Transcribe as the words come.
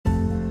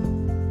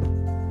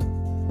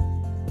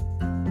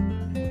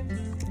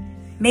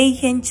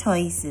Making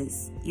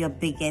choices your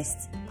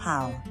biggest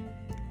power.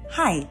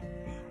 Hi,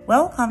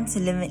 welcome to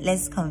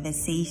Limitless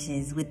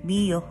Conversations with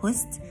me, your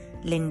host,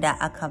 Linda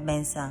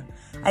Akamensa.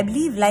 I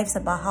believe life's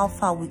about how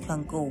far we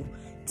can go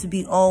to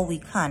be all we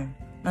can,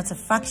 not a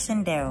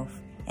fraction thereof.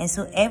 And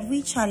so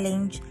every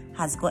challenge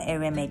has got a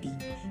remedy.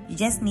 You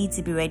just need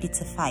to be ready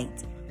to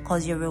fight,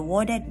 because you're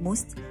rewarded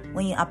most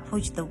when you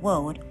approach the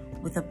world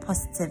with a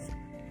positive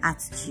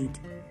attitude.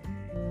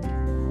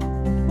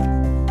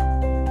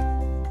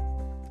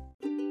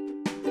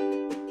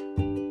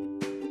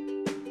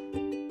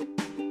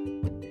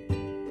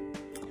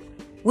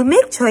 We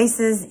make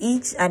choices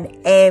each and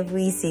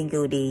every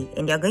single day,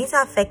 and they're going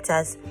to affect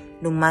us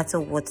no matter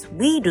what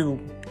we do.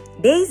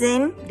 Days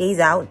in, days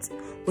out,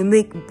 we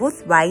make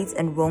both right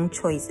and wrong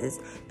choices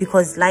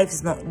because life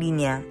is not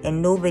linear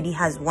and nobody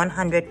has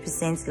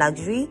 100%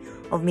 luxury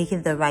of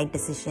making the right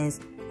decisions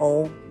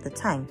all the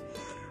time.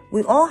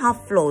 We all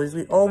have flaws,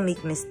 we all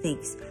make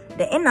mistakes.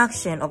 The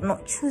inaction of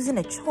not choosing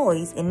a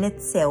choice in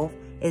itself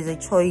is a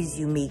choice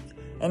you make.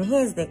 And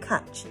here's the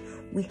catch.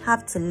 We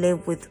have to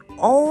live with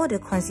all the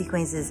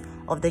consequences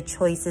of the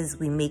choices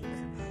we make.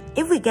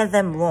 If we get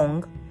them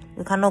wrong,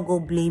 we cannot go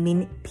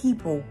blaming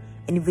people.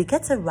 And if we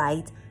get it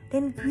right,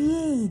 then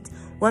great,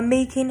 we're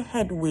making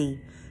headway.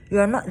 You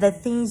are not the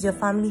things your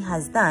family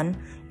has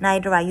done,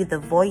 neither are you the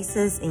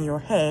voices in your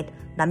head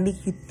that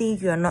make you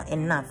think you are not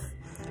enough.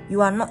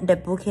 You are not the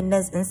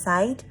brokenness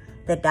inside,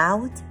 the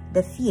doubt,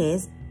 the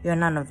fears, you're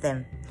none of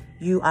them.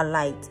 You are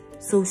light,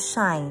 so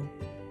shine.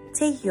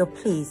 Take your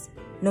place.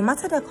 No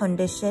matter the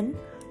condition,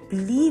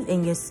 believe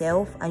in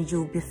yourself and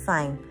you'll be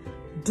fine.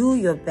 Do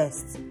your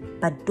best,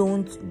 but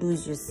don't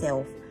lose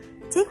yourself.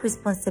 Take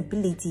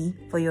responsibility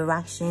for your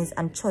actions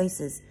and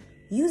choices.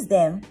 Use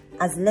them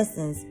as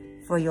lessons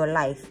for your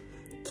life.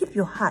 Keep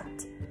your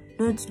heart.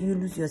 Don't you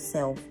lose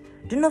yourself.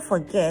 Do not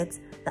forget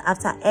that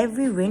after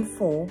every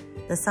rainfall,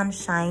 the sun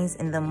shines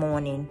in the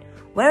morning.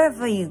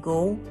 Wherever you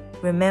go,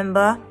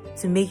 remember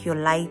to make your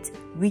light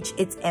reach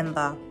its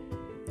ember.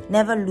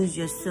 Never lose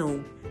your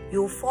soul.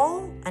 You'll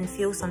fall and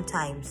fail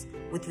sometimes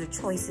with your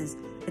choices.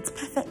 It's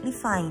perfectly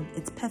fine.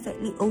 It's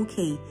perfectly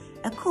okay.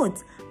 A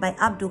quote by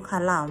Abdul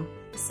Kalam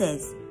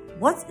says,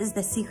 "What is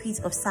the secret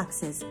of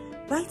success?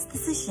 Right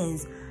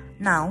decisions."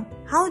 Now,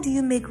 how do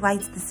you make right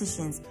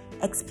decisions?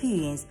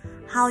 Experience.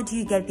 How do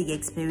you get the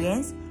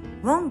experience?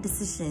 Wrong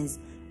decisions.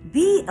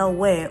 Be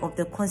aware of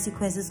the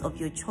consequences of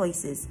your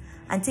choices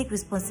and take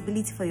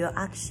responsibility for your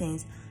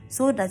actions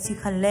so that you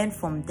can learn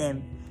from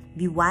them.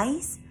 Be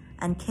wise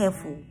and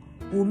careful.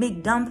 We'll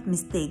make dumb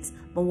mistakes,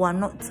 but we are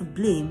not to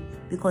blame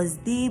because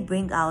they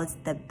bring out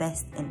the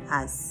best in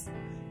us.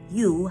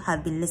 You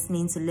have been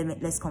listening to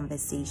Limitless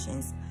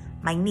Conversations.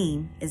 My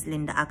name is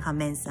Linda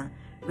Akamensa.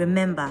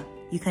 Remember,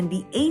 you can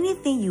be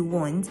anything you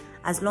want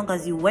as long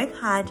as you work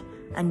hard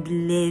and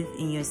believe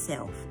in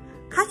yourself.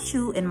 Catch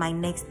you in my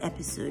next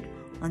episode.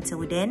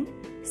 Until then,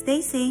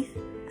 stay safe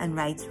and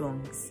right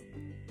wrongs.